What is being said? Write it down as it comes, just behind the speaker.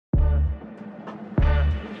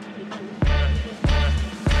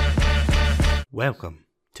Welcome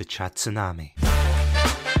to Chat Tsunami.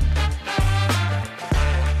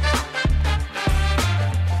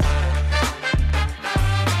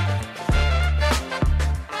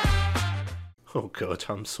 Oh god,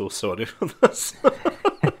 I'm so sorry for this.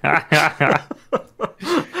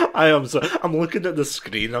 I'm looking at the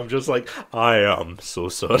screen, I'm just like, I am so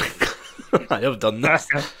sorry. I have done this.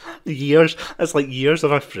 It's like years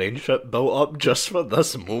of our friendship built up just for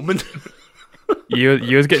this moment.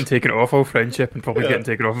 Years getting taken off all friendship and probably getting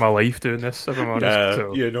taken off my life doing this, if I'm honest.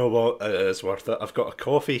 So. You know what? It's worth it. I've got a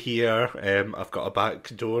coffee here. I've got a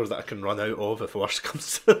back door that I can run out of if worse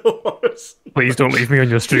comes to the worst. Please don't leave me on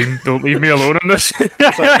your stream. Don't leave me alone on this.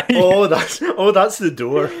 It's like, that's the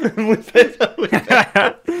door.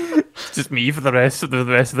 It's just me for the rest of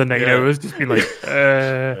the 9 hours. Just be like,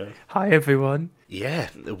 hi everyone. Yeah,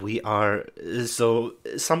 we are. So,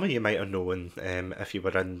 some of you might have known if you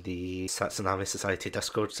were in the Tsunami Society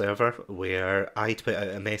Discord server, where I'd put out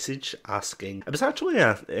a message asking. It was actually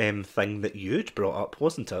a thing that you'd brought up,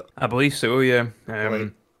 wasn't it? I believe so, yeah.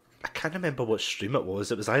 I can't remember what stream it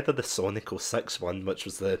was. It was either the Sonic 06 one, which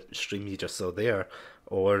was the stream you just saw there,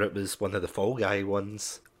 or it was one of the Fall Guy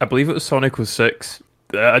ones. I believe it was Sonic 06.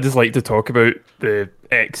 I just like to talk about the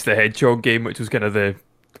X the Hedgehog game, which was kind of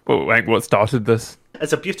what started this.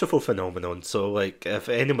 It's a beautiful phenomenon. So, like,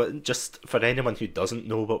 for anyone who doesn't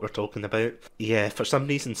know what we're talking about, yeah, for some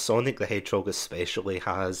reason, Sonic the Hedgehog especially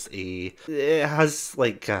has a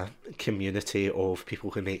community of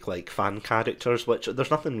people who make like fan characters. Which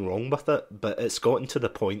there's nothing wrong with it, but it's gotten to the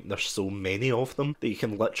point there's so many of them that you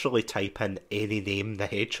can literally type in any name the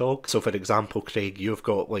Hedgehog. So, for example, Craig, you've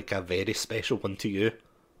got like a very special one to you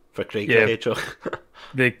for Craig the Hedgehog.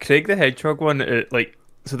 The Craig the Hedgehog one,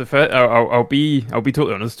 So the first, I'll be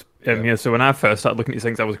totally honest here. So when I first started looking at these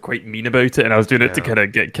things, I was quite mean about it, and I was doing it to kind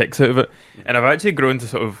of get kicks out of it. And I've actually grown to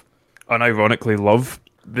sort of unironically love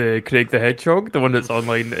the Craig the Hedgehog, the one that's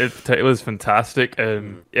online. In particular is fantastic.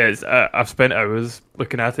 I've spent hours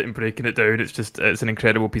looking at it and breaking it down. It's an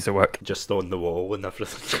incredible piece of work. Just on the wall and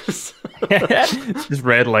everything. It's just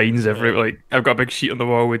red lines everywhere. Like I've got a big sheet on the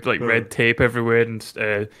wall with like red tape everywhere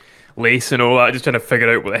and lace and all that, just trying to figure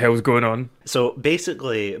out what the hell's going on. So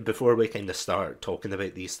basically, before we kind of start talking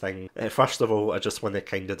about these things, first of all, I just want to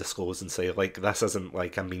kind of disclose and say, like, this isn't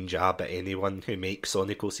like a mean jab at anyone who makes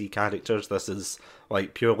Sonic OC characters. This is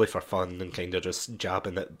like purely for fun and kind of just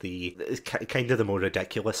jabbing at the kind of the more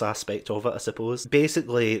ridiculous aspect of it, I suppose.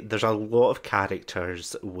 Basically, there's a lot of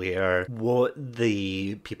characters where what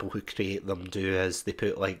the people who create them do is they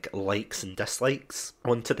put like likes and dislikes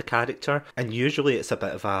onto the character, and usually it's a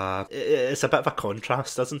bit of a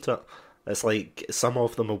contrast, isn't it? It's like some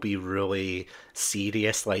of them will be really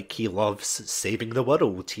serious, like he loves saving the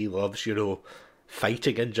world, he loves,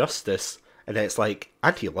 fighting injustice, and then it's like,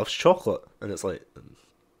 and he loves chocolate, and it's like,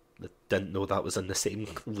 I didn't know that was in the same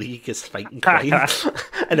league as fighting crime.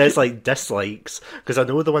 And it's like dislikes, because I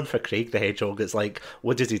know the one for Craig the Hedgehog, it's like,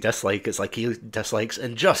 what does he dislike? It's like he dislikes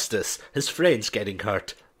injustice, his friends getting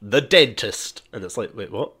hurt, the dentist, and it's like,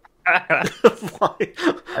 wait, what? Why?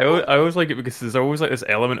 I always like it because there's always like this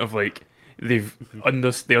element of like they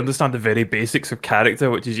understand the very basics of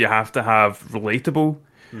character, which is you have to have relatable.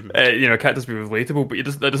 Characters be relatable, but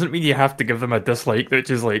that doesn't mean you have to give them a dislike,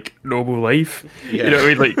 which is like noble life. Yeah. You know what I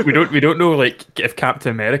mean? Like we don't know like if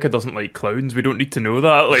Captain America doesn't like clowns. We don't need to know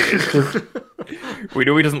that. Like it's just, we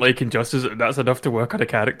know he doesn't like injustice. And that's enough to work on a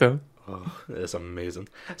character. Oh, it is amazing.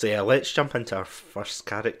 So yeah, let's jump into our first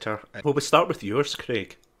character. Well, we start with yours,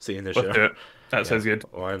 Craig. Seeing as that sounds good.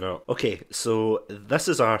 Why not? Okay, so this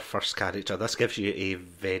is our first character. This gives you a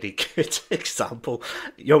very good example.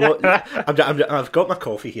 You know what? I've got my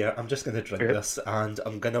coffee here. I'm just going to drink this, and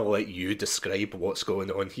I'm going to let you describe what's going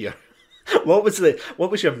on here. What was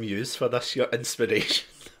your muse for this? Your inspiration?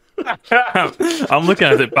 I'm looking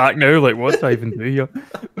at it back now. Like, what did I even do here,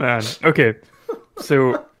 man? Okay,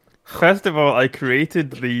 so first of all, I created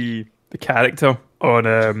the character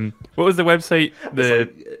on what was the website?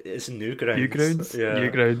 It's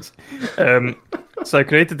Newgrounds. Newgrounds. So I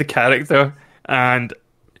created the character, and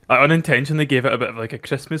I unintentionally gave it a bit of like a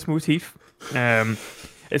Christmas motif. It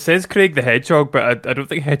says Craig the Hedgehog, but I don't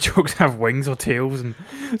think hedgehogs have wings or tails and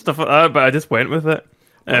stuff like that. But I just went with it.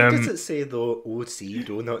 What does it say though? OC,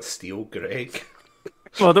 do not steal Greg.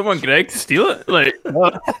 Well, I don't want Greg to steal it. Like,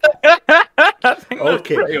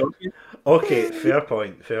 okay, fair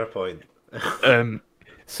point.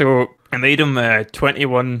 So I made him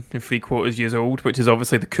 21 and 3/4 years old, which is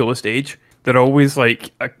obviously the coolest age. They're always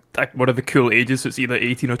like one of the cool ages, so it's either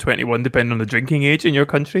 18 or 21, depending on the drinking age in your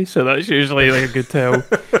country. So that's usually like a good tell.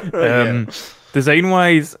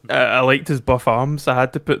 Design-wise, I liked his buff arms. I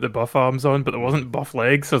had to put the buff arms on, but there wasn't buff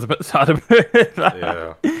legs, so I was a bit sad about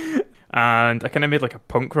that. Yeah. And I kind of made like a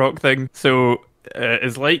punk rock thing. So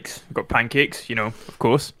his likes, we've got pancakes, of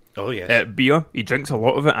course. Oh, yes. Beer, he drinks a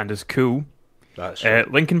lot of it and is cool. That's true.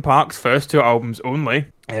 Linkin Park's first 2 albums only.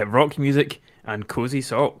 Rock music and cozy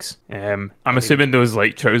socks. I'm assuming those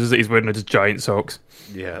like trousers that he's wearing are just giant socks.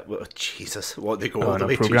 Yeah. Well, Jesus. What, they go Oh, all the no,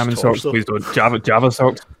 way programming to his socks, torso? please don't. Java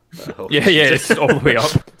socks. Oh, Yeah, it's all the way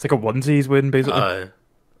up. It's like a onesie he's wearing, basically. Oh,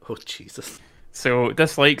 Jesus. So,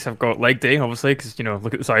 dislikes, I've got leg day, obviously, because,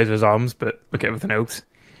 look at the size of his arms, but look at everything else.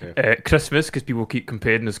 Yeah. Christmas, because people keep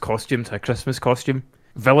comparing his costume to a Christmas costume.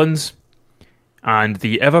 Villains, and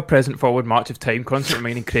the ever-present forward march of time, constantly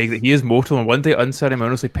reminding Craig that he is mortal and one day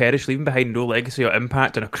unceremoniously perish, leaving behind no legacy or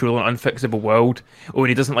impact in a cruel and unfixable world. Oh, and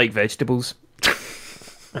he doesn't like vegetables.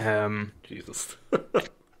 Jesus.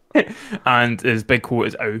 And his big quote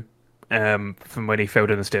is "ow," from when he fell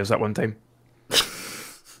down the stairs that one time.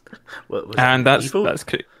 What, was And it evil? that's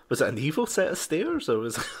Was it an evil set of stairs, or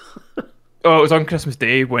was Oh, it was on Christmas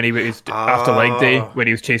Day when he was after leg day when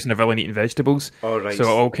he was chasing a villain eating vegetables. Oh, right. So it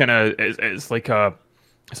all kind of it's like a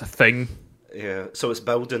thing. Yeah, so it's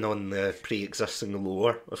building on the pre-existing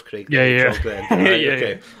lore of Craig the Yeah. Hedgehog then. Right, Yeah,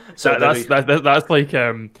 okay. yeah. So That's like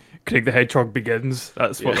Craig the Hedgehog Begins.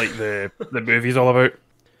 That's what like the movie's all about.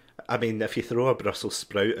 I mean, if you throw a Brussels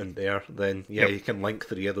sprout in there, then yeah, Yep. you can link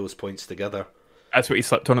 3 of those points together. That's what he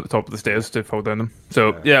slipped on at the top of the stairs to fall down them.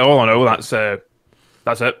 So yeah, all in all, that's it.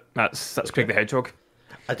 That's Craig the Hedgehog.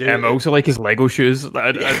 I do. I also like his Lego shoes.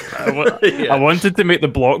 I wanted to make the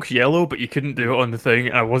blocks yellow, but you couldn't do it on the thing.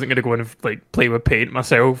 And I wasn't going to go and like play with paint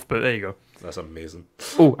myself, but there you go. That's amazing.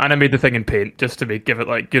 Oh, and I made the thing in paint just to give it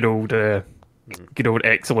like good old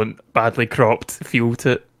excellent, badly cropped feel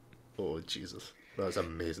to it. Oh, Jesus. That's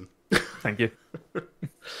amazing. Thank you.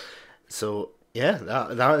 So, yeah,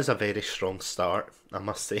 that is a very strong start, I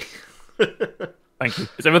must say. Thank you.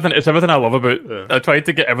 It's everything I love about. Yeah. I tried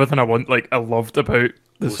to get everything I loved about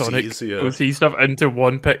the OCs, Sonic yeah. OC stuff into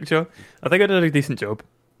one picture. I think I did a decent job.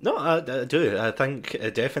 No, I do. I think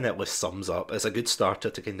it definitely sums up. It's a good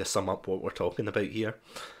starter to kind of sum up what we're talking about here.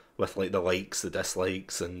 With like the likes, the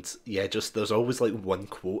dislikes, and yeah, just there's always like one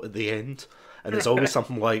quote at the end. And it's always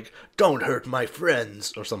something like, "Don't hurt my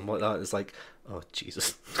friends," or something like that. It's like, oh,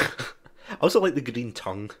 Jesus. I also like the green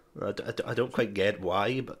tongue. I don't quite get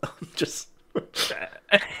why, but I'm just...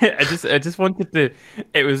 I just wanted to.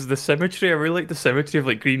 It was the symmetry. I really like the symmetry of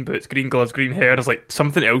like green boots, green gloves, green hair. It's like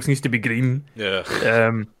something else needs to be green.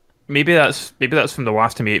 Yeah. Maybe that's from the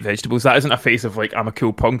last time he ate vegetables. That isn't a face of like I'm a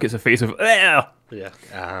cool punk. It's a face of Yeah.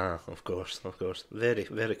 Of course. Very,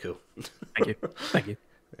 very cool. Thank you.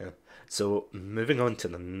 Yeah. So moving on to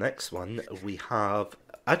the next one, we have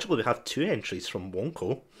 2 entries from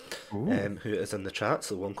Wonko, who is in the chat.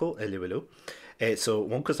 So Wonko, hello. So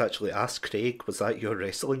Wonko's actually asked Craig, was that your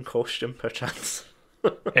wrestling costume, perchance?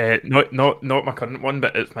 Not my current one,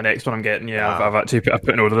 but it's my next one I'm getting. Yeah, I've actually put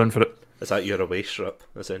an order in for it. Is that your away strip,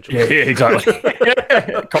 essentially? Yeah, exactly.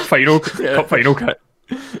 Cup final cut.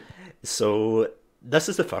 So this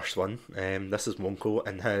is the first one. This is Wonko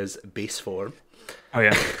in his base form. Oh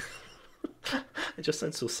yeah. It just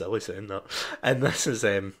sounds so silly saying that. And this is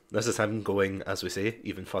him going, as we say,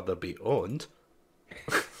 even further beyond.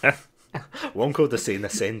 Wonko the Sane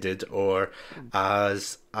Ascended, or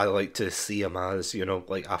as I like to see him as,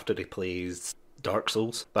 like after he plays Dark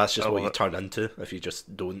Souls. That's just what you turn into if you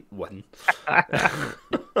just don't win.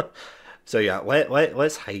 So yeah,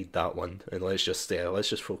 let's hide that one and let's just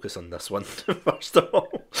focus on this one first of all.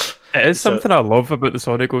 It is something I love about the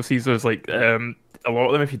Sonic OCs. There's like a lot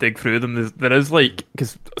of them, if you dig through them, there is like,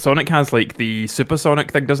 because Sonic has like the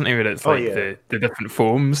Supersonic thing, doesn't he? Where it's like the different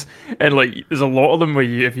foams, and like there's a lot of them where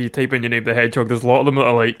if you type in your name, the Hedgehog, there's a lot of them that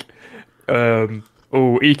are like,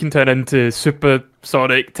 he can turn into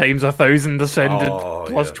Supersonic times 1,000 Ascended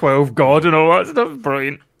plus 12 God and all that stuff.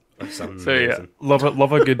 Brilliant. So yeah,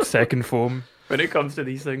 love a good second form when it comes to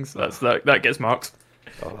these things. That gets marks.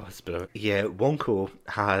 Oh, that's brilliant. Yeah, Wonko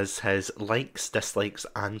has his likes, dislikes,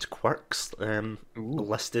 and quirks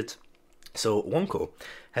listed. So Wonko,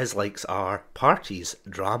 his likes are parties,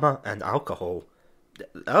 drama, and alcohol.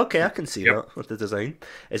 Okay, I can see that with the design.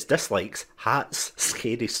 His dislikes, hats,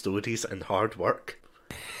 scary stories, and hard work.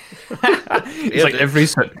 It's like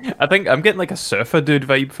I think I'm getting like a surfer dude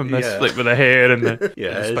vibe from this, like with the hair and the,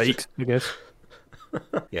 the spikes, I guess.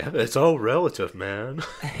 Yeah, it's all relative, man.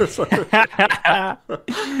 His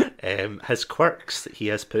quirks he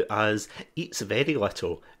has put as eats very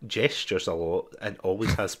little, gestures a lot, and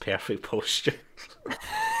always has perfect posture.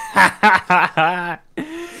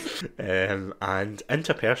 And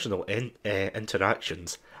interpersonal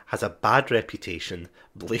interactions has a bad reputation,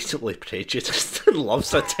 blatantly prejudiced, and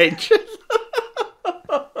loves attention.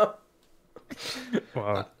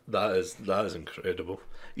 Wow. That is incredible.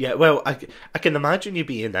 Yeah, well, I can imagine you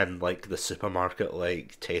being in like the supermarket,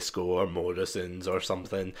 like Tesco or Morrison's or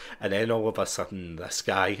something, and then all of a sudden this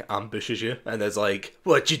guy ambushes you and is like,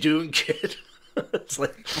 "What you doing, kid?" It's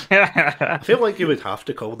like, I feel like you would have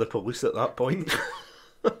to call the police at that point.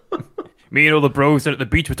 Me and all the bros at the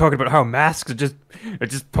beach were talking about how masks are just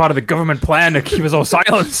part of the government plan to keep us all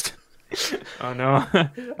silenced. Oh no!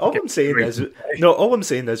 All I'm saying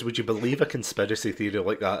is, would you believe a conspiracy theory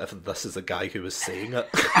like that if this is the guy who was saying it?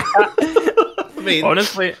 I mean,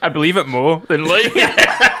 honestly, I believe it more than like.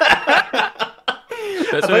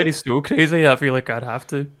 That's already so crazy. I feel like I'd have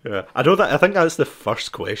to. Yeah, I know that. I think that's the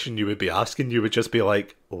first question you would be asking. You would just be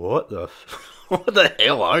like, "What the? What the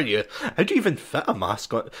hell are you? How do you even fit a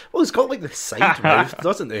mask on?" Well, he's got like the side mouth,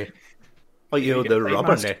 doesn't he? Like the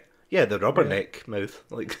rubber neck. Yeah, the rubberneck mouth.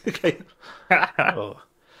 Like, oh.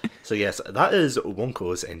 So yes, that is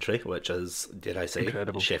Wonko's entry, which is, dare I say,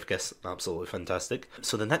 incredible. Chef kiss, absolutely fantastic.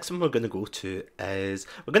 So the next one we're going to go to is,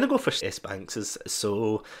 we're going to go for S. Banks's.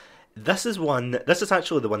 So this is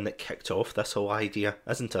actually the one that kicked off this whole idea,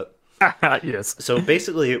 isn't it? Yes. So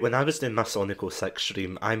basically, when I was doing my Sonic 06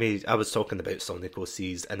 stream, I was talking about Sonic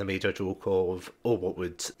 06 and I made a joke of, what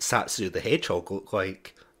would Satsu the Hedgehog look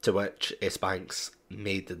like? To which S. Banks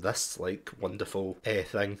made this like wonderful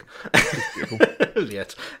thing.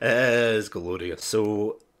 Yes, it is glorious.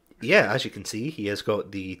 So yeah, as you can see, he has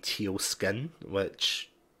got the teal skin, which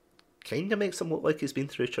kind of makes him look like he's been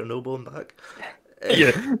through Chernobyl and back. Yeah,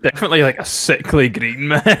 definitely like a sickly green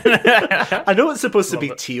man. I know it's supposed to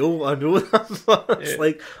be teal, I know that, but it's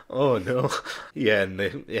like, oh no. Yeah, and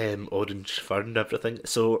the orange fur and everything.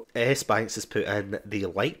 So S. Banks has put in the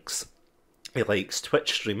likes. He likes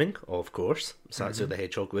Twitch streaming, of course. Satsu the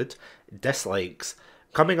Hedgehog would. Dislikes.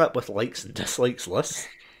 Coming up with likes and dislikes lists,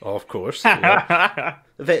 of course. Yeah.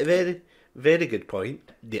 Very, very, very good point.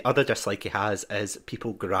 The other dislike he has is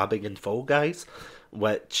people grabbing in Fall Guys,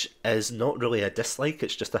 which is not really a dislike,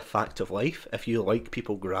 it's just a fact of life. If you like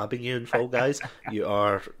people grabbing you in Fall Guys, you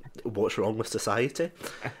are what's wrong with society.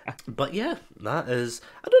 But yeah, that is...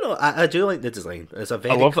 I don't know, I do like the design. It's a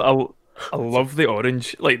very... I love the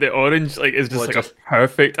orange. Like the orange, like is just a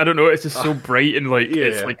perfect. I don't know. It's just so bright and like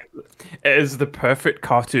it's like it is the perfect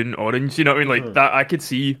cartoon orange. You know what I mean? Like that. I could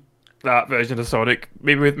see that version of Sonic,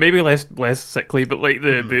 maybe less sickly, but like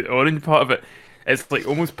the orange part of it, it's like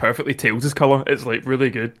almost perfectly Tails' color. It's like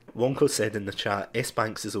really good. Wonko said in the chat, S.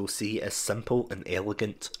 Banks' OC is simple and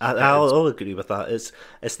elegant. I'll agree with that.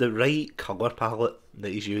 It's the right color palette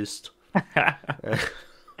that he's used.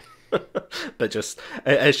 But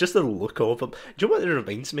it's just the look of him. Do you know what it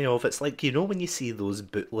reminds me of? It's like, you know when you see those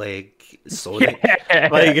bootleg Sonic,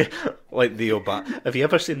 like the Obama. Have you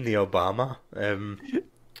ever seen the Obama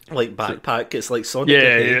like backpack? It's like Sonic the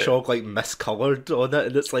Hedgehog like miscoloured on it,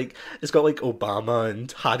 and it's like it's got like Obama and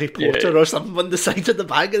Harry Potter or something on the side of the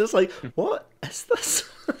bag, and it's like, what is this?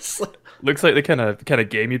 It's like, looks like the kind of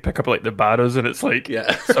game you'd pick up like the Barrows, and it's like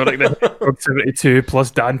Sonic the Hedgehog 72 plus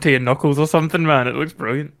Dante and Knuckles or something. Man, it looks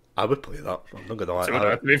brilliant. I would play that. I'm not gonna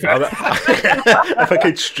lie. If I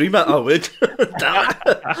could stream it, I would.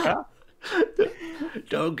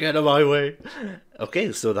 Don't get in my way.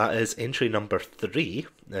 Okay, so that is entry number 3.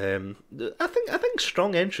 I think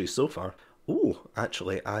strong entry so far. Oh,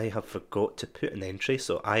 actually, I have forgot to put an entry,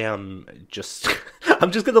 so I'm just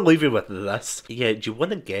going to leave you with this. Yeah, do you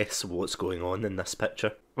want to guess what's going on in this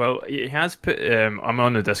picture? Well, he has put. I'm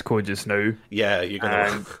on the Discord just now. Yeah, you're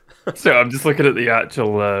gonna. So I'm just looking at the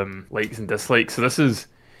actual likes and dislikes. So this is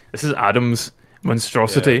Adam's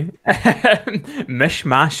monstrosity,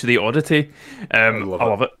 Mishmash the oddity. I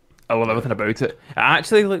love it. I love everything about it. It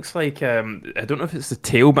actually looks like I don't know if it's the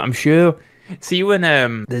tail, but I'm sure. See when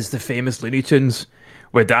there's the famous Looney Tunes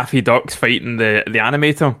where Daffy Duck's fighting the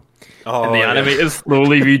animator. Oh, and the animator's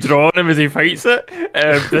slowly redrawing him as he fights it.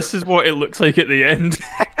 This is what it looks like at the end.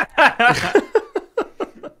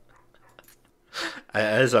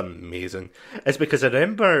 It is amazing. It's because I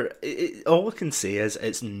remember, all I can say is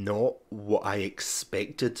it's not what I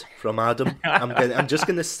expected from Adam. I'm just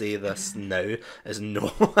going to say this now, is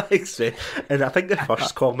not what I expected. And I think the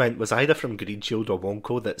first comment was either from Green Shield or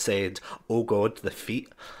Wonko that said, oh God, the feet.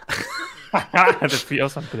 The feet are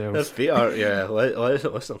something else. The feet are, yeah,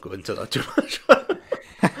 let's not go into that too much.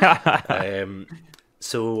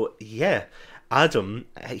 So, yeah. Adam,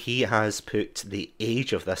 he has put the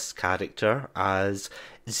age of this character as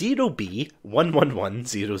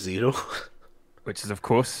 0B11100. which is of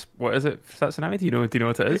course, what is it? Satsunami? Do you know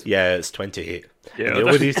what it is? Yeah, it's 28. Yeah. The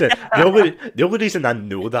only reason I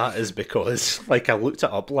know that is because, like, I looked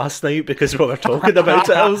it up last night because we were talking about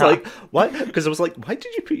it. I was like, what? Because I was like, why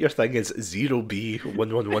did you put your thing as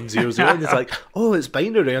 0B11100? And it's like, oh, it's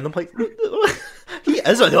binary. And I'm like, he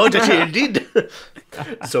is an oddity indeed.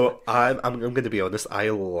 So I'm going to be honest, I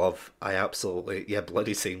absolutely, yeah,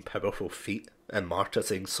 Bloody saying powerful feet and Marta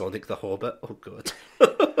saying Sonic the Hobbit. Oh, God.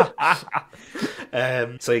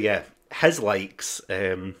 So, yeah, his likes.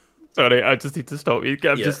 Sorry, I just need to stop you.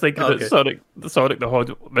 I'm just thinking about Sonic the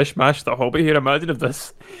Mishmash the Hobbit here. Imagine if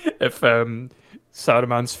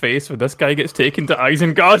Saruman's face when this guy gets taken to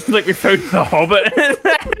Isengard, like we found the Hobbit.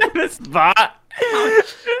 It's that.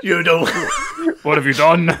 You don't. What have you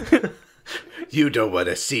done? You don't want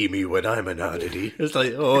to see me when I'm an oddity. It's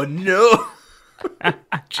like, oh no.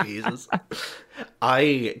 Jesus.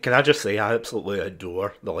 Can I just say I absolutely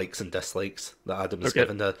adore the likes and dislikes that Adam has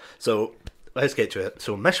given that. So let's get to it.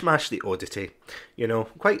 So Mishmash the Oddity,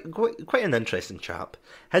 quite an interesting chap.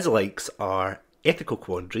 His likes are ethical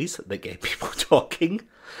quandaries that get people talking,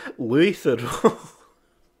 Louis Theroux,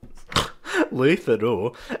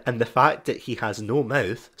 and the fact that he has no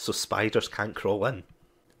mouth, so spiders can't crawl in.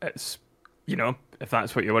 It's, if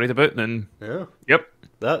that's what you're worried about, then yeah, yep.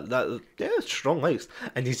 Strong likes.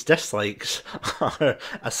 And his dislikes are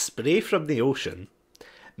a spray from the ocean,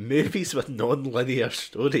 movies with non-linear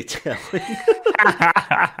storytelling,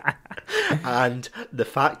 and the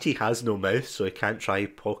fact he has no mouth, so he can't try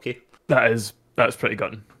Pocky. That's pretty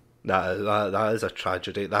gutting. That is a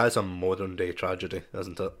tragedy. That is a modern day tragedy,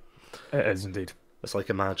 isn't it? It is indeed. It's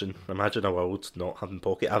like imagine a world not having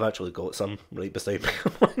Pocky. I've actually got some right beside me.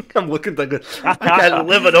 I'm looking thinking, I can't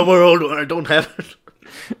live in a world where I don't have it.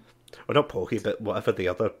 Well, not Pocky, but whatever the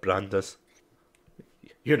other brand is.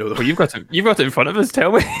 Well, you've got it in front of us.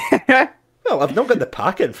 Tell me. Well, I've not got the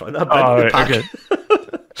packet in front. I've been the packet.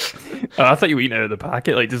 Okay. I thought you were eating out of the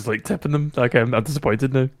packet, like just like tipping them. Like I'm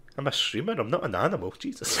disappointed now. I'm a streamer. I'm not an animal.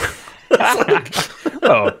 Jesus.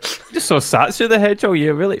 Oh, just saw Satsu the Hedgehog.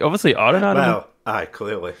 You really, obviously, are an animal. Well, aye,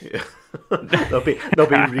 clearly. Yeah. there'll be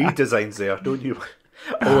redesigns there, don't you?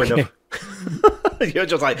 Oh, okay. You're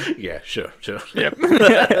just like, yeah, sure. Yep.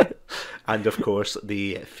 And of course,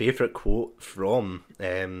 the favourite quote from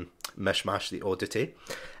Mishmash the Oddity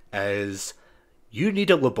is, "You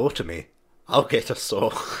need a lobotomy. I'll get a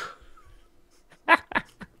saw." Oh,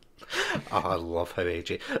 I love how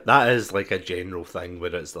edgy. That is like a general thing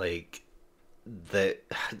where it's like I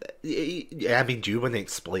mean, do you want to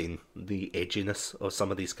explain the edginess of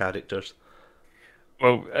some of these characters?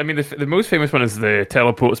 Well, I mean, the most famous one is the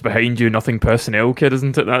teleports behind you, nothing personnel kid,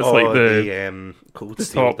 isn't it? That's like the Cold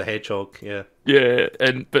Steel, the Hedgehog, yeah. Yeah,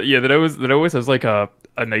 but there always has like a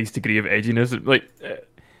nice degree of edginess. Like,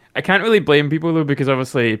 I can't really blame people though, because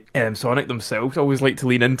obviously Sonic themselves always like to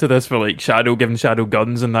lean into this for like giving Shadow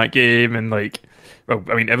guns in that game, and like, well,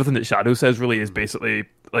 I mean, everything that Shadow says really is basically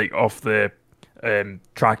like off the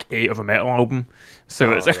track 8 of a metal album,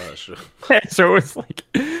 so it's so it's like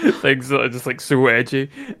things that are just like so edgy.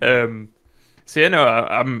 So yeah, no,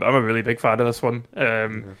 I'm a really big fan of this one.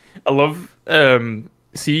 I love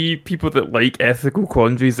see people that like ethical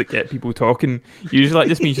quandaries that get people talking. Usually that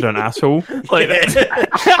just means you're an asshole. Like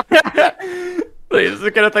like, it's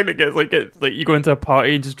the kind of thing that gets like you go into a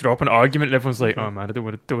party and just drop an argument and everyone's like, oh man, I don't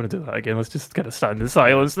want to do that again. Let's just kind of stand in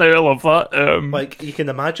silence now. I love that. Like, you can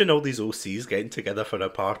imagine all these OCs getting together for a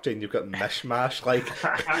party and you've got Mishmash. Like,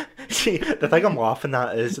 see, the thing I'm laughing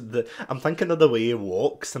at is I'm thinking of the way he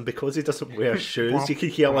walks, and because he doesn't wear shoes, you can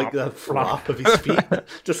hear like the flap of his feet.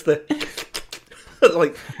 Just the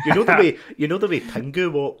like, you know the way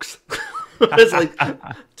Pingu walks. It's like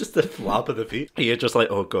just the flap of the feet. You're just like,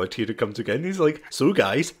 oh god, here it comes again. He's like, so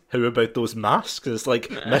guys, how about those masks? And it's like,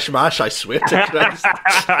 Mishmash, I swear to Christ.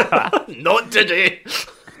 Not today.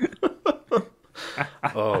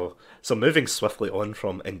 Oh, so moving swiftly on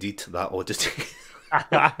from indeed that oddity.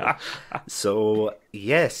 So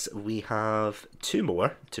yes, we have 2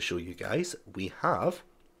 more to show you guys. We have,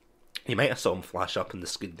 you might have saw them flash up on the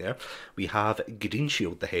screen there. We have Green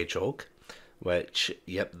Shield the Hedgehog, which,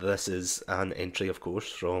 yep, this is an entry, of course,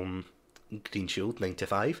 from Green Shield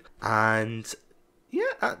 95. And,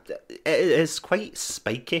 yeah, it is quite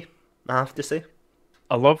spiky, I have to say.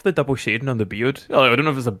 I love the double shading on the beard. I don't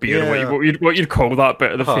know if it's a beard or what you'd call that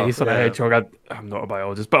bit of the face on a hedgehog. I'm not a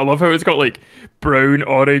biologist, but I love how it's got, like, brown,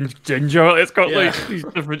 orange, ginger. It's got, like, these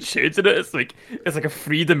different shades in it. It's like a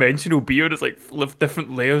 3-dimensional beard. It's, like,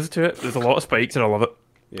 different layers to it. There's a lot of spikes, and I love it.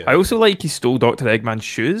 Yeah. I also like he stole Dr. Eggman's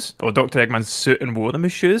shoes, or Dr. Eggman's suit and wore them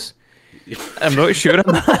as shoes. I'm not sure on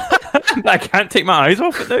that. I can't take my eyes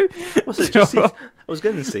off it now. Was it just I was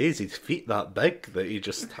going to say, is his feet that big that he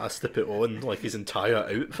just has to put on like his entire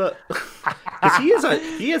outfit? Because he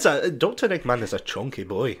is a Dr. Eggman is a chunky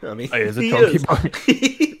boy. I mean, He is a chunky boy.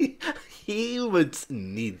 He would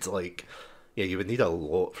need you would need a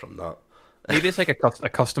lot from that. Maybe it's like a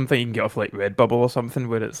custom thing you can get off like Redbubble or something,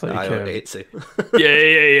 where it's like Etsy.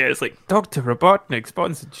 yeah. It's like Dr. Robotnik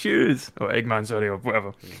sponsored shoes or Eggman, sorry, or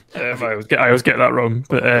whatever. I always get that wrong.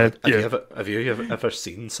 But have you ever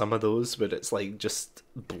seen some of those where it's like just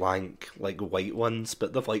blank like white ones,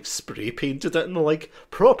 but they've like spray painted it in like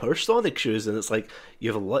proper Sonic shoes, and it's like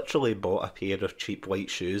you've literally bought a pair of cheap white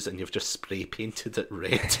shoes and you've just spray painted it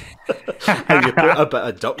red, and you put a bit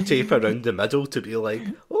of duct tape around the middle to be like,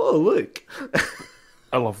 oh look.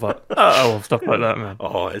 I love that. I love stuff like that, man.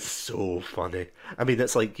 Oh, it's so funny. I mean,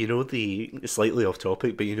 it's like, it's slightly off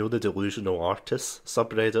topic, but the Delusional Artists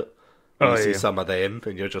subreddit. You see some of them,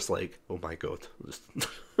 and you're just like, oh my god.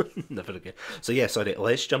 Never again. So yeah, sorry,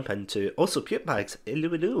 let's jump into... Also, Puke Bags,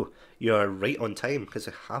 hello. You're right on time, because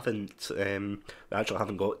we actually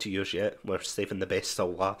haven't got to yours yet. We're saving the best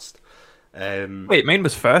till last. Wait, mine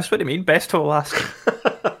was first? What do you mean? Best till last?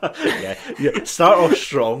 yeah, start off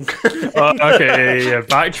strong. Okay, yeah.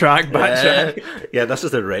 Backtrack. Yeah, this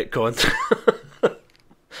is the retcon.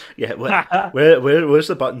 Yeah, where's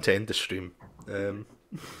the button to end the stream?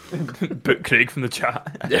 Book Craig from the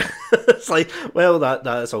chat. Yeah, it's like, well, that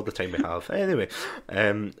is all the time we have. Anyway,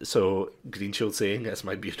 so Green Shield saying, it's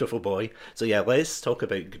my beautiful boy. So yeah, let's talk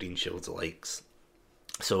about Green Shield's likes.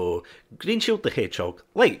 So, Green Shield the Hedgehog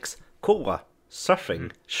likes cola,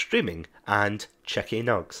 surfing, streaming, and chicken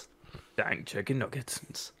nugs. Dang, chicken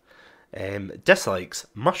nuggets. Dislikes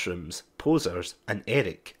mushrooms, posers, and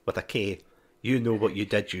Eric with a K. You know what you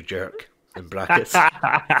did, you jerk. In brackets.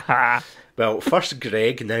 Well, first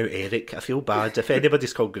Greg, now Eric. I feel bad. If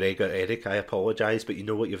anybody's called Greg or Eric, I apologise, but you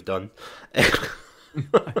know what you've done.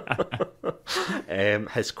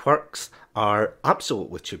 His quirks are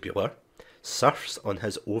absolutely tubular, surfs on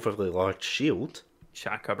his overly large shield.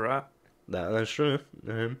 Shaka brat. That is true.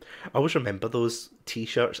 I always remember those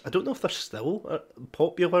t-shirts. I don't know if they're still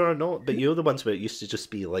popular or not, but the ones where it used to just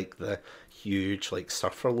be like the huge like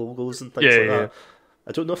surfer logos and things like that.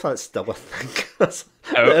 I don't know if that's still a thing.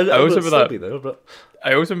 I always remember that. There, but...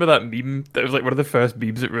 I always remember that meme. That was like one of the first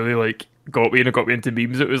memes that really like got me into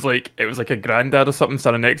memes. It was like a granddad or something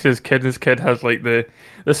standing next to his kid, and his kid has like the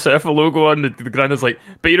surfer logo on. The granddad's like,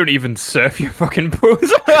 "But you don't even surf, you fucking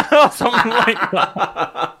pose," or something like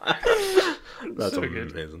that. That's so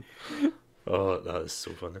amazing. Oh, that is so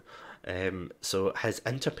funny. So his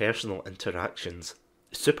interpersonal interactions.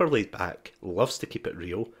 Super laid back, loves to keep it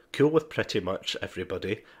real, cool with pretty much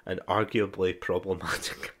everybody, and arguably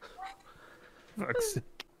problematic.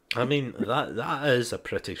 I mean, that is a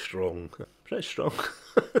pretty strong. I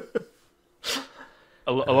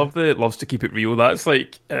love the loves to keep it real. That's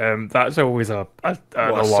like that's always an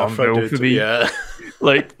alarm bell for me. Yeah.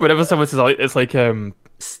 Like whenever someone says it's like tell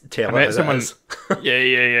I met someone.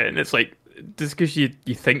 Yeah, and it's like. Just because you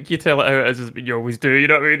think you tell it how it is doesn't mean you always do. You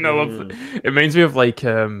know what I mean? I love it. Reminds me of like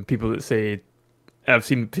people that say, I've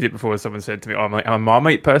seen it before. Someone said to me, "Oh, I'm a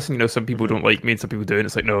Marmite person." You know, some people don't like me and some people do, and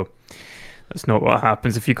it's like, no, that's not what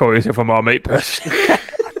happens if you call yourself a Marmite person.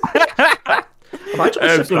 I'm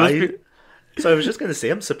actually surprised. So I was just going to say,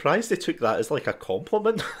 I'm surprised they took that as like a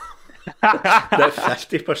compliment. That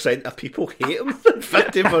 50% of people hate him and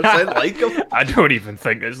 50% like him. I don't even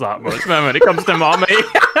think it's that much, man, when it comes to Marmite.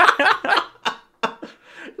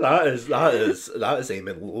 That is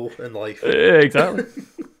aiming low in life. Yeah, exactly.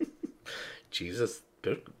 Jesus,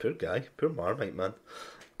 poor guy, poor Marmite man.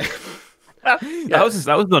 That was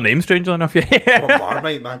the name, strangely enough. Yeah. Oh,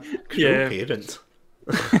 Marmite man, cruel parent.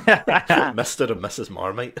 Mr. and Mrs.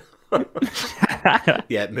 Marmite.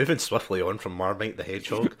 Yeah, moving swiftly on from Marmite the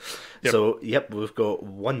Hedgehog. Yep. So, we've got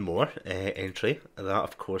one more entry. That,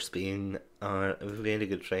 of course, being our very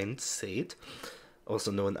good friend Said, also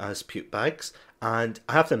known as Puke Bags. And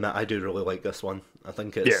I have to admit, I do really like this one. I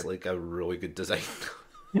think it's like a really good design.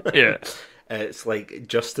 Yeah. It's like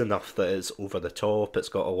just enough that it's over the top. It's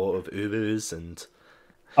got a lot of oohs and...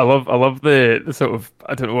 I love the sort of,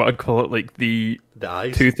 I don't know what I'd call it, like the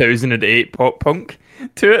eyes. 2008 pop punk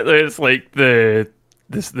to it. It's like the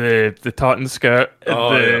tartan skirt,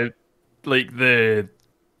 and the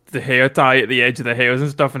hair tie at the edge of the hairs and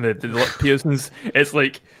stuff, and the lip piercings. It's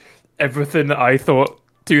like everything that I thought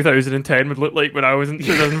 2010 would look like when I was in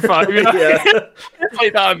 2005. You know? Yeah. It's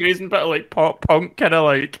like that amazing bit of like pop punk kind of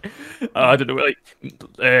like I don't know, like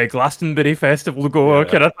Glastonbury Festival goer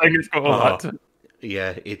kind of thing. It's got all that.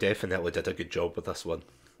 Yeah, he definitely did a good job with this one.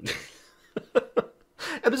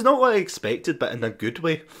 It was not what I expected, but in a good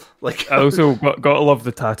way. Like, I also gotta love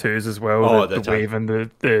the tattoos as well. Oh, the the wave and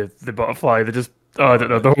the butterfly. They just I don't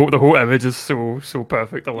know, the whole image is so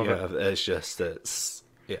perfect. I love it.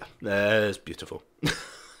 yeah, it's beautiful.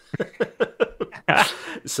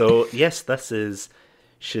 So yes, this is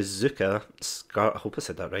Shizuka I hope I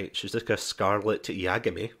said that right. Shizuka Scarlet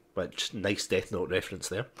Yagami, which nice Death Note reference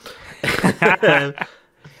there.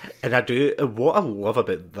 And what I love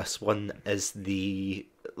about this one is the,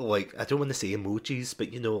 like, I don't want to say emojis,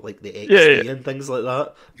 but like the XD and things like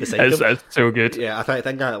that beside them. It's so good. Yeah, I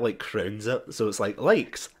think that like crowns it. So it's like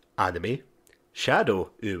likes anime,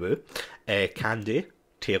 Shadow Uwu, Candy,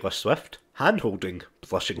 Taylor Swift, hand holding,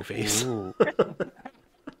 blushing face.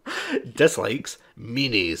 Dislikes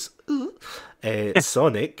Meanies,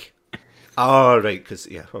 Sonic. Oh, right, because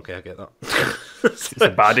okay, I get that. It's a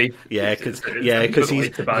baddie. Because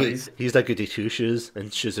he's the goody two shoes, and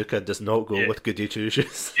Shizuka does not go with goody two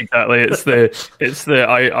shoes. Exactly. It's the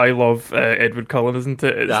I love Edward Cullen, isn't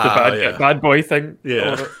it? It's the bad boy thing.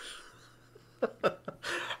 Yeah.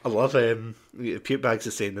 I love Puke Bags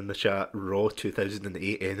is saying in the chat, raw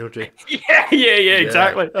 2008 energy. Yeah,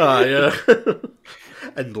 exactly. Yeah.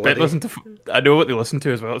 And I know what they listen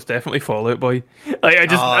to as well. It's definitely Fall Out Boy. Like I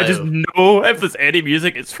just know if there's any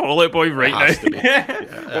music, it's Fall Out Boy right now.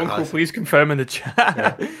 Uncle, please confirm in the chat.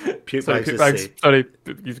 Yeah. Puke Bags, sorry,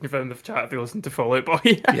 you can confirm in the chat if they listen to Fall Out Boy.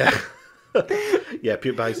 Yeah. Yeah,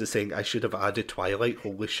 Puke Bags is saying I should have added Twilight.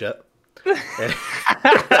 Holy shit. Yeah,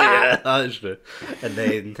 that is true. And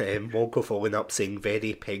then Wonko following up saying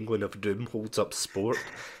very Penguin of Doom holds up sport.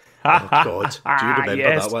 Oh God, do you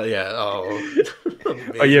remember that one? Yeah.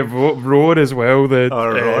 Oh yeah, Roar as well. Roar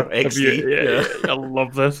XD. I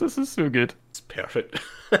love this. This is so good. It's perfect.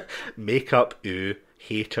 Makeup,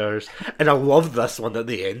 haters, and I love this one at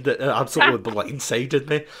the end. It absolutely blindsided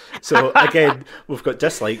me. So again, we've got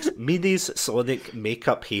dislikes: Meanies, Sonic,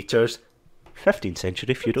 makeup, haters. 15th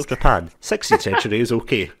century feudal Japan. 16th century is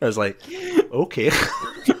okay. I was like, okay.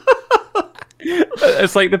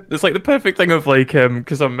 It's like the perfect thing of like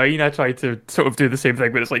because on mine I try to sort of do the same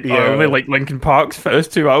thing, but it's like I only like Linkin Park's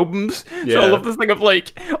first two albums. So I love this thing of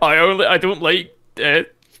like I don't like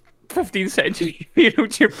 15th century feudal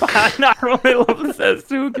Japan. I really love this. It's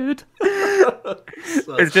so good.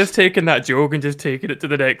 It's just taking that joke and just taking it to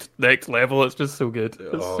the next level. It's just so good.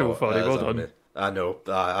 It's so funny. Well done. I know.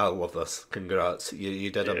 I love this. Congrats.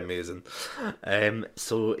 You did amazing.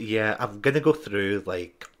 So yeah, I'm gonna go through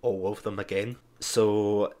like all of them again.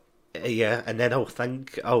 So yeah, and then I'll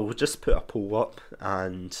just put a poll up,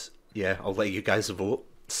 and yeah, I'll let you guys vote.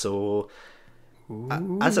 So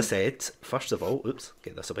as I said, first of all,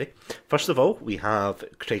 get this away. First of all, we have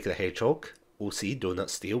Craig the Hedgehog, OC Donut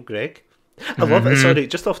Steel, Greg. I love it. Sorry,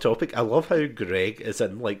 just off topic. I love how Greg is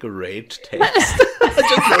in like red text. I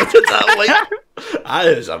just noticed that. Like, that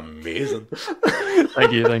is amazing.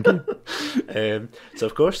 Thank you. So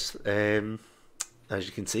of course, as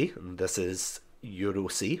you can see, this is Euro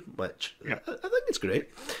C, which I think is great.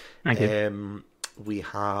 Thank you. We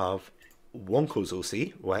have Wonko's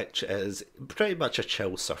OC, which is pretty much a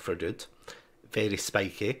chill surfer dude, very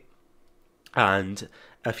spiky, and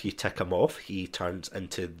if you tick him off, he turns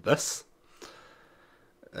into this.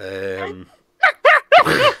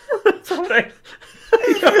 Sorry.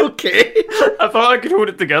 Okay. I thought I could hold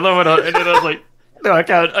it together and then I was like, no, I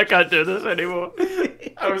can't do this anymore.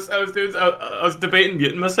 I was debating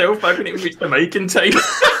muting myself, but I couldn't even reach the mic in time.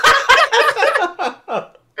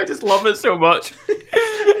 I just love it so much.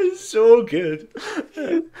 It's so good.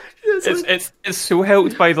 It's so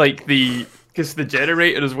helped by like the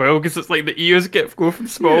generator as well, because it's like the ears go from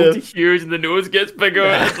small to huge and the nose gets bigger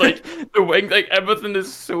and like the wing, like everything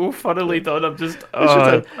is so funnily done. I'm just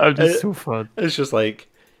so fun. It's just like,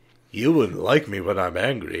 you wouldn't like me when I'm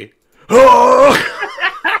angry. Oh!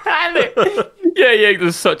 yeah,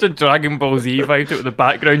 there's such a Dragon Ball Z vibe to it with the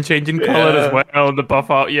background changing colour as well and the buff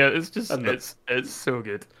art. Yeah, it's just it's so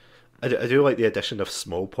good. I do like the addition of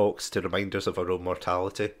smallpox to remind us of our own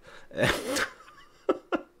mortality.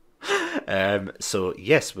 So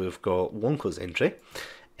yes, we've got Wonko's entry.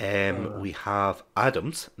 We have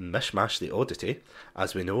Adam's Mishmash the Oddity.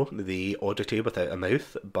 As we know, the oddity without a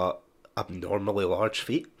mouth, but abnormally large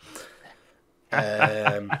feet.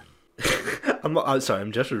 I'm sorry,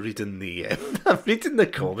 I'm just reading I'm reading the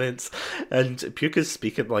comments, and Puke is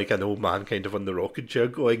speaking like an old man kind of on the rocking chair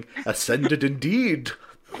going, ascended indeed.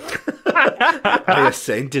 I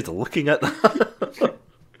ascended looking at that.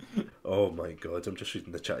 Oh my god, I'm just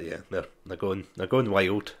reading the chat. Yeah, they're going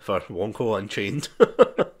wild for Wonko Unchained.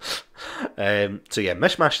 So yeah,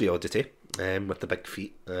 Mishmash the Oddity, with the big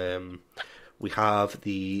feet. we have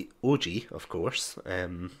the OG, of course,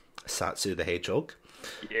 Satsu the Hedgehog,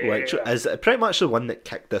 which is pretty much the one that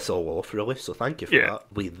kicked this all off, really, so thank you for that.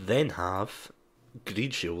 We then have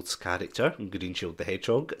Green Shield's character, Green Shield the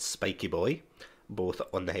Hedgehog, Spiky Boy, both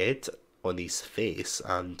on the head, on his face,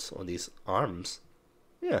 and on his arms.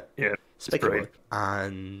 Yeah. Spiky Boy.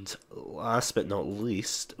 And last but not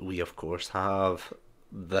least, we of course have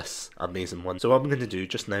this amazing one. So what I'm going to do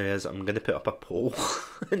just now is I'm going to put up a poll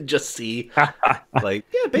and just see,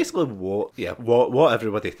 basically what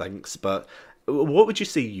everybody thinks. But what would you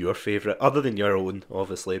say your favourite, other than your own,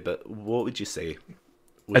 obviously? But what would you say?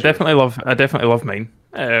 I definitely love mine.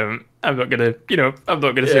 I'm not gonna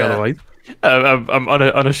say otherwise. I'm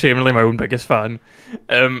unashamedly my own biggest fan.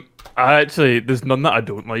 There's none that I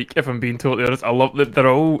don't like, if I'm being totally honest. I love that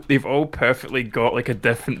they've all perfectly got like a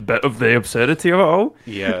different bit of the absurdity of it all.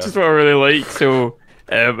 Yeah. Which is what I really like. So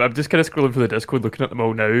I'm just kind of scrolling through the Discord looking at them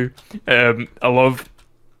all now. I love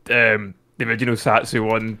the original Satsu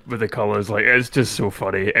one with the colours. Like, it's just so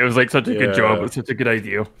funny. It was like such a good job. It's such a good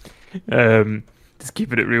idea. Just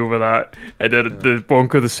keeping it real with that. And then the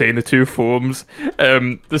Wonko the Sane, the two forms.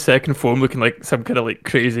 The second form looking like some kind of like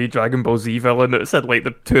crazy Dragon Ball Z villain that said like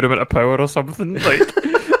the Tournament of Power or something. Like,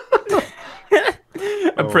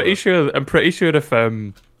 I'm pretty sure if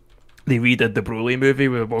they redid the Broly movie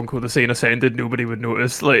with Wonko the Sane ascended, nobody would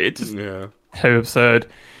notice. Like, it's just how absurd.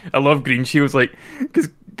 I love Green Shields, like, because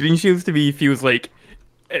Green Shields to me feels like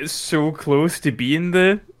it's so close to being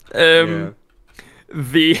the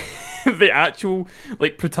actual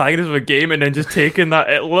like protagonist of a game, and then just taking that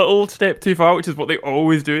a little step too far, which is what they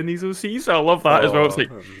always do in these OCs. So I love that as well.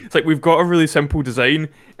 It's like we've got a really simple design,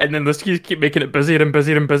 and then let's just keep making it busier and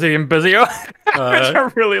busier and busier and busier, which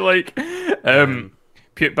I really like.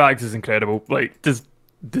 Puke Bags is incredible. Like, just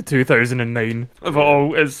the 2009 of it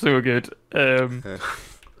all is so good. And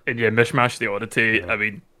Mishmash the Oddity. I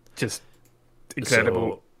mean, just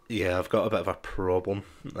incredible. So, I've got a bit of a problem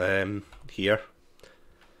here.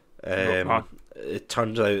 It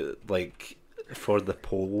turns out, like, for the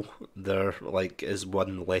poll, there like is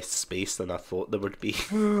one less space than I thought there would be.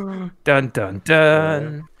 Dun dun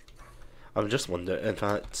dun. I'm just wondering. In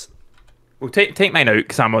fact, well, take mine out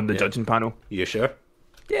because I'm on the judging panel. You sure?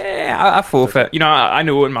 Yeah, I forfeit. You know, I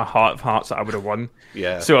know in my heart of hearts that I would have won.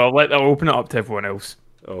 Yeah. So I'll open it up to everyone else.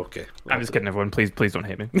 Okay. I'm just kidding, everyone. Please don't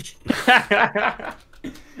hate me.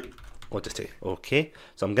 Oddity. Okay,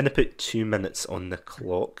 so I'm going to put 2 minutes on the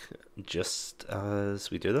clock just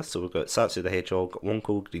as we do this. So we've got Satsu the Hedgehog,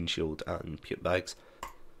 Wonko, Green Shield, and Puke Bags.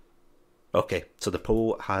 Okay, so the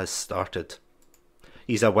poll has started.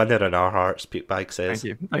 He's a winner in our hearts, Puke Bag says.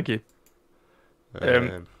 Thank you.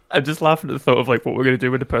 I'm just laughing at the thought of like what we're going to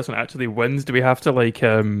do when the person actually wins. Do we have to like,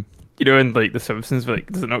 in like The Simpsons,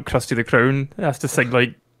 like, does it not Krusty the Clown has to sing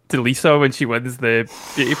like to Lisa when she wins the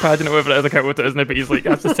beauty pageant or whatever it is? I can't remember what it is now, but he's like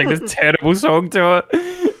has to sing this terrible song to her.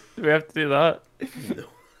 Do we have to do that?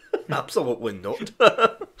 No, absolutely not.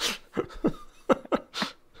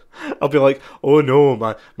 I'll be like, oh no,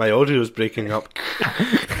 my audio's breaking up.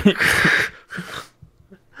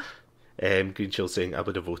 Green Shield saying, I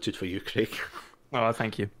would have voted for you, Craig. Oh,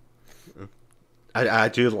 thank you. I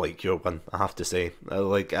do like your one, I have to say.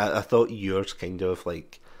 I thought yours kind of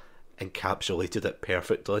like encapsulated it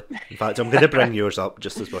perfectly. In fact, I'm going to bring yours up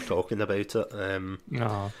just as we're talking about it.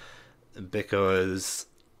 Because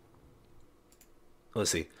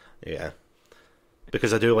let's see,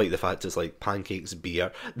 because I do like the fact it's like pancakes,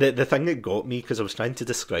 beer. The thing that got me, because I was trying to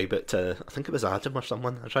describe it to, I think it was Adam or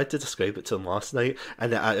someone, I tried to describe it to him last night,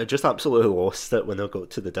 and I just absolutely lost it when I got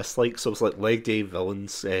to the dislikes. So it was like Leg Day,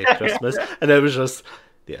 Villains, Christmas, and it was just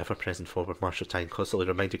the ever-present forward march of time constantly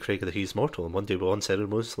reminded Craig that he's mortal and one day will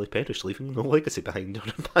unceremoniously perish, leaving no legacy behind or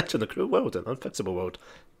impact on a cruel world, an unfixable world.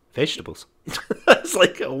 Vegetables. It's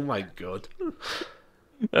like, oh my god.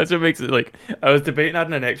 That's what makes it like. I was debating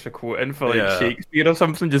adding an extra quote in for like Shakespeare or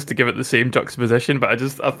something just to give it the same juxtaposition, but I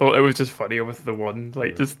thought it was just funnier with the one,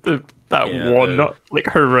 like just not like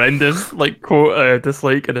horrendous like quote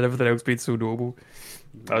dislike, and then everything else being so noble.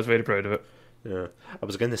 I was very proud of it. Yeah, I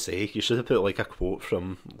was gonna say you should have put like a quote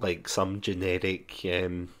from like some generic,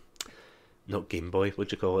 not Game Boy.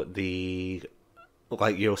 What'd you call it? The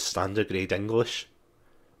like your standard grade English.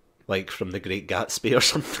 Like from The Great Gatsby or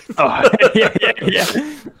something. Oh, yeah.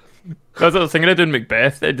 That's what I was thinking of doing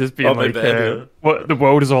Macbeth. It'd just be like, what the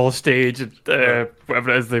world is all a stage, and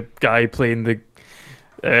whatever it is, the guy playing the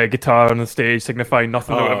guitar on the stage signifying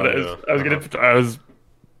nothing or whatever it is.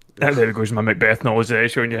 There goes my Macbeth knowledge there,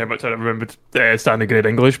 showing you how much I remembered standard grade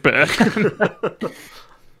English, but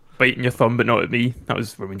biting your thumb, but not at me. That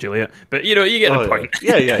was Romeo and Juliet. But you get the point.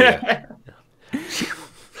 Yeah.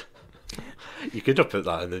 You could have put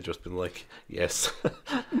that in and just been like, yes.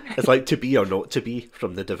 It's like to be or not to be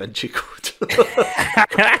from the Da Vinci Code.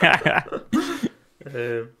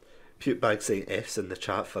 Putebag saying F's in the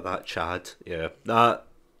chat for that, Chad. Yeah, that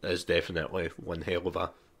is definitely one hell of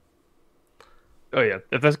a... Oh yeah,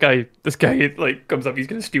 if this guy like comes up, he's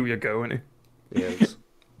gonna steal your girl, isn't he? Yes.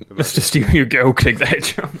 Mr. Steal Your Girl, Craig the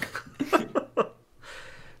Hedgehog.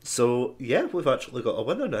 So, yeah, we've actually got a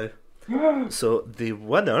winner now. So, the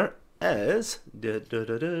winner is... I don't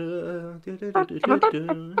know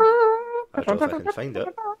if I can find it.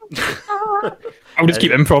 I'll just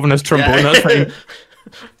keep improving this trombone, that's fine.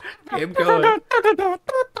 Game going.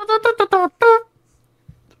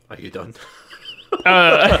 Are you done?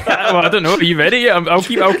 Well, I don't know. Are you ready? I'll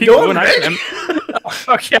keep No, going. I'm ready.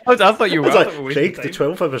 Okay, I thought you were. I was like, Craig, the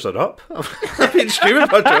 12 hours are up. I've been streaming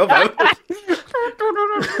for 12 hours.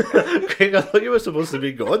 Craig, I thought you were supposed to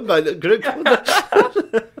be gone by the group.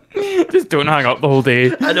 Just don't hang up the whole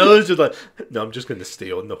day. I know, it's just like, no, I'm just going to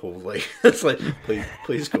stay on the whole way. It's like,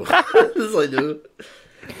 please go. It's like, no.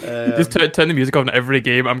 Just turn the music on every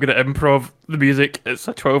game. I'm going to improv the music. It's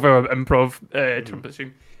a 12-hour improv trumpet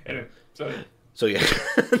stream. Anyway, sorry. So, yeah.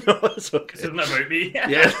 No, it's okay. This isn't about me.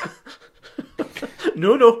 Yeah.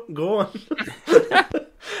 No, go on.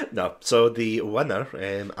 No, so the winner,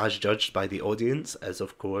 as judged by the audience, is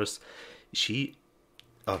of course Shizuka,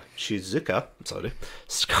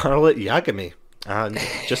 Scarlet Yagami. And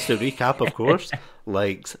just to recap, of course,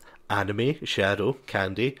 likes anime, Shadow,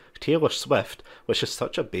 Candy, Taylor Swift, which is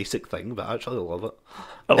such a basic thing, but I actually love it.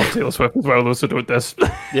 I love Taylor Swift as well, though, so don't diss.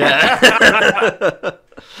 Yeah.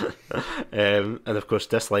 And of course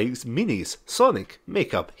dislikes minis, Sonic,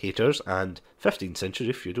 makeup, haters, and 15th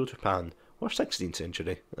century feudal Japan, or 16th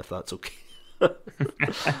century, if that's okay.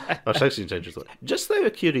 Or 16th century. Just out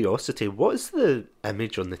of curiosity, what is the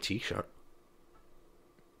image on the t-shirt?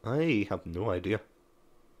 I have no idea.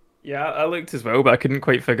 Yeah, I looked as well, but I couldn't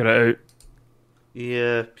quite figure it out.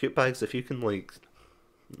 Yeah, Putebags, if you can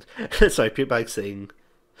sorry, Putebags saying...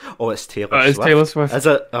 Oh, it's Taylor Swift. It's Taylor Swift. Is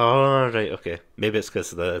it? Oh, right, okay. Maybe it's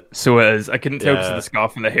because of the... So it is. I couldn't tell because of the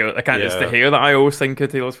scarf and the hair. It's the hair that I always think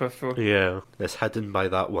of Taylor Swift for. Yeah, it's hidden by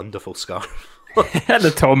that wonderful scarf.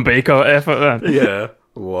 The Tom Baker effort there. Yeah,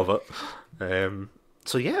 love it.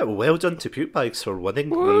 So yeah, well done to Putebags for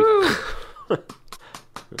winning.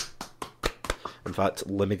 In fact,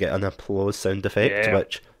 let me get an applause sound effect,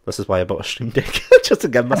 which... This is why I bought a Stream Deck, just to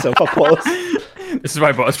give myself applause. This is why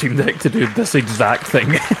I bought a Stream Deck, to do this exact thing.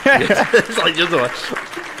 It's like, you know,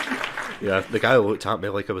 yeah, the guy looked at me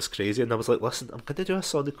like I was crazy, and I was like, listen, I'm going to do a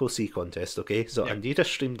Sonic OC contest, okay? So I need a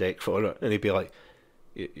Stream Deck for it. And he'd be like,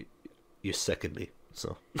 you sicken me.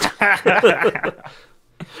 So.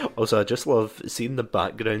 Also, I just love seeing the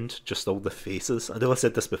background, just all the faces. I know I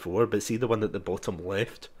said this before, but see the one at the bottom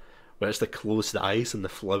left, where it's the closed eyes and the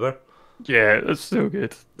flower? Yeah, that's so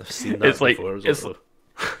good. I've seen that before as well.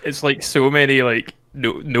 It's like so many like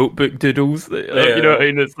notebook doodles that, you know what I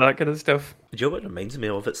mean? It's that kind of stuff. Do you know what it reminds me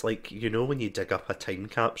of? It's like, you know when you dig up a time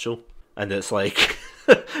capsule and it's like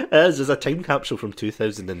there's a time capsule from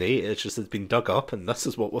 2008. It's just it's been dug up and this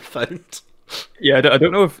is what we've found. Yeah, I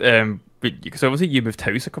don't know if because obviously you moved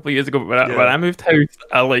house a couple of years ago, but when I moved house,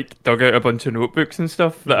 I like dug out a bunch of notebooks and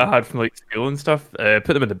stuff that I had from like school and stuff, put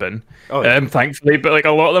them in the bin. Oh, yeah. Thankfully, but like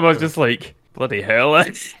a lot of them I was just like, bloody hell,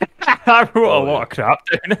 I wrote a lot of crap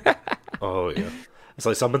down. Oh yeah, it's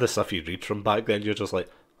like some of the stuff you read from back then, you're just like,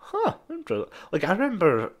 huh, like I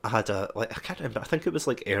remember I had I can't remember, I think it was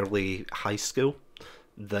like early high school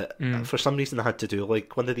that for some reason I had to do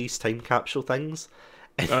like one of these time capsule things.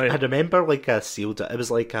 Oh, yeah. I remember like I sealed it. It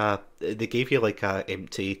was like they gave you like a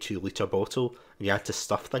empty 2-litre bottle and you had to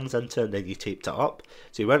stuff things into it and then you taped it up.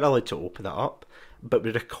 So you weren't allowed to open it up. But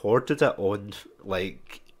we recorded it on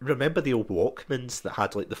like, remember the old Walkmans that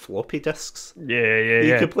had like the floppy disks? Yeah.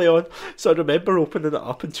 You could play on. So I remember opening it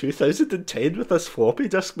up in 2010 with this floppy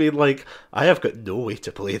disk being like, I have got no way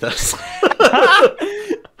to play this.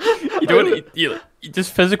 You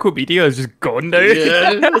just physical media is just gone now.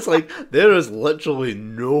 Yeah, it's like there is literally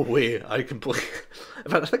no way I can play.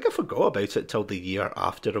 In fact, I think I forgot about it till the year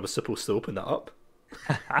after I was supposed to open it up.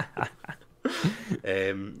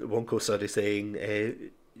 Wonko Surrey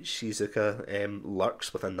saying Shizuka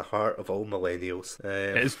lurks within the heart of all millennials.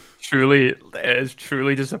 It is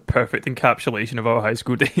truly just a perfect encapsulation of our high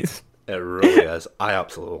school days. It really is. I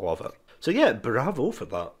absolutely love it. So yeah, bravo for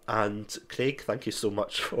that. And Craig, thank you so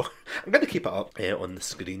much for... I'm going to keep it up on the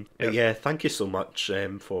screen. Yep. But yeah, thank you so much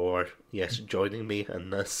for joining me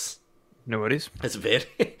in this. No worries. It's a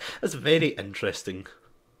very interesting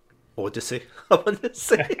odyssey, I want to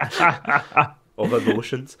say, of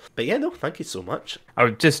emotions. But yeah, no, thank you so much. I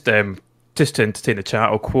would just just to entertain the chat,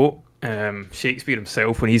 I'll quote Shakespeare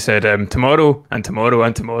himself when he said, tomorrow and tomorrow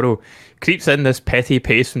and tomorrow creeps in this petty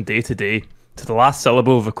pace from day to the last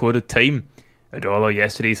syllable of recorded time, and all our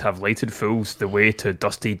yesterdays have lighted fools the way to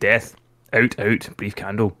dusty death. Out, out, brief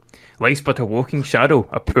candle. Life's but a walking shadow,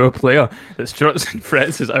 a poor player that struts and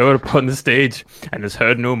frets his hour upon the stage and is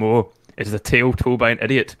heard no more. It is a tale told by an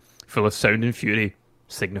idiot, full of sound and fury,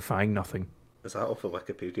 signifying nothing. Is that off of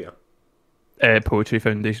Wikipedia? Poetry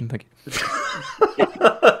Foundation, thank you.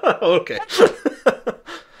 Okay.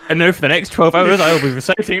 And now for the next 12 hours, I'll be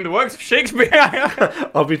reciting the works of Shakespeare.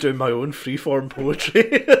 I'll be doing my own freeform poetry.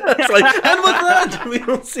 It's like, and with that, we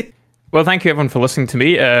will see. Well, thank you everyone for listening to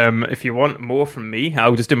me. If you want more from me,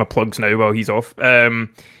 I'll just do my plugs now while he's off.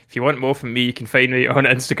 If you want more from me, you can find me on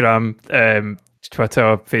Instagram,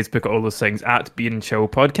 Twitter, Facebook, all those things at Beer and Chill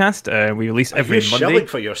Podcast. We release every Monday. Are you shelling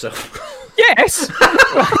for yourself? Yes.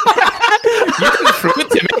 You didn't throw it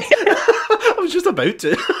to me. I was just about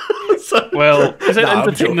to. So, well, is it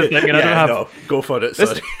entertainment thing? And I don't have. No, go for it.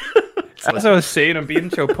 Sorry. As I was saying, on Beer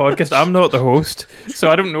and Chill Podcast, I'm not the host,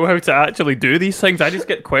 so I don't know how to actually do these things. I just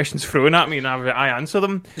get questions thrown at me and I answer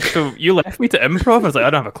them. So you left me to improv. I was like,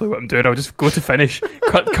 I don't have a clue what I'm doing. I'll just go to finish.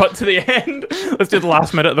 Cut to the end. Let's do the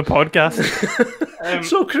last minute of the podcast.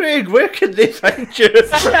 So Craig, where can they find you?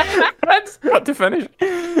 Cut to finish.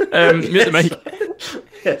 Mute the mic.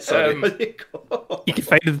 Yeah, sorry. You can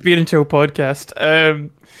find the Beer and Chill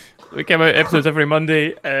Podcast. We came out episodes every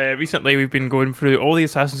Monday. Recently, we've been going through all the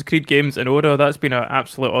Assassin's Creed games in order. That's been an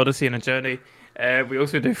absolute odyssey and a journey. We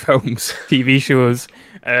also do films, TV shows.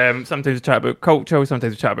 Sometimes we chat about culture.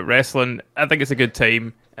 Sometimes we chat about wrestling. I think it's a good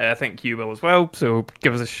time. I think you will as well. So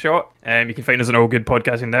give us a shot. You can find us on all good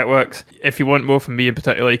podcasting networks. If you want more from me in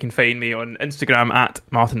particular, you can find me on Instagram at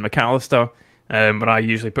Martin McAllister. When I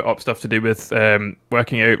usually put up stuff to do with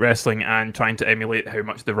working out, wrestling, and trying to emulate how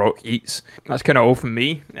much The Rock eats. That's kind of all from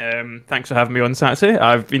me. Thanks for having me on Saturday.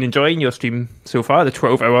 I've been enjoying your stream so far, the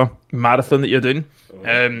 12-hour marathon that you're doing.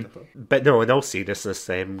 But no, in all seriousness,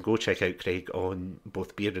 go check out Craig on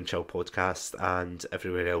both Beer and Chill Podcast and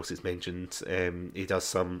everywhere else he's mentioned. He does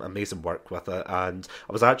some amazing work with it, and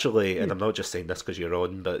I was actually, and I'm not just saying this because you're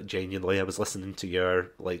on, but genuinely, I was listening to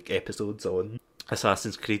your episodes on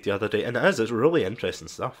Assassin's Creed the other day, and it's really interesting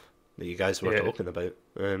stuff that you guys were talking about.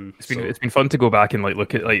 It's been fun to go back and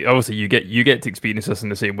look at obviously you get to experience this in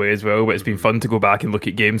the same way as well, but it's been fun to go back and look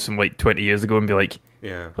at games from 20 years ago and be like,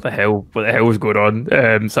 what the hell was going on?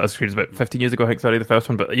 Assassin's Creed was about 15 years ago, I think, sorry, the first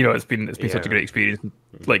one, but it's been such a great experience.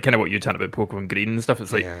 Like kind of what you're chatting about Pokemon Green and stuff.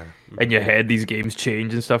 It's like in your head these games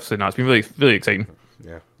change and stuff. So no, it's been really really exciting.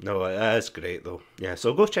 Yeah, no, it is great though. Yeah,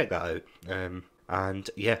 so go check that out. And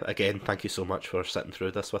yeah, again, thank you so much for sitting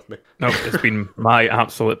through this with me. No, it's been my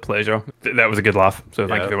absolute pleasure. That was a good laugh. So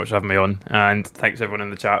thank you very much for having me on. And thanks everyone in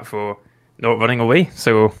the chat for not running away.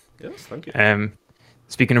 So yes, thank you.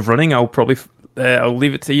 Speaking of running, I'll probably I'll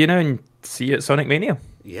leave it to you now and see you at Sonic Mania.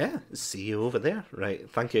 Yeah, see you over there. Right,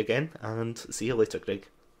 thank you again, and see you later, Greg.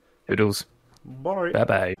 Hoodles. Bye.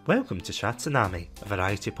 Bye-bye. Welcome to Chatsunami, a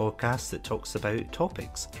variety podcast that talks about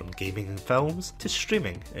topics from gaming and films to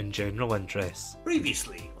streaming and general interests.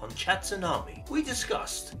 Previously on Chatsunami, we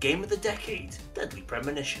discussed Game of the Decade, Deadly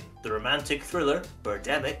Premonition, the romantic thriller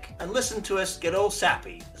Birdemic, and listen to us get all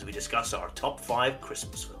sappy as we discuss our top 5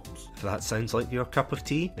 Christmas films. If that sounds like your cup of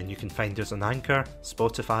tea, then you can find us on Anchor,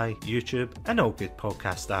 Spotify, YouTube, and all good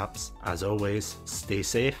podcast apps. As always, stay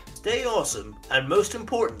safe, Stay awesome, and most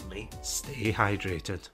importantly, stay hydrated.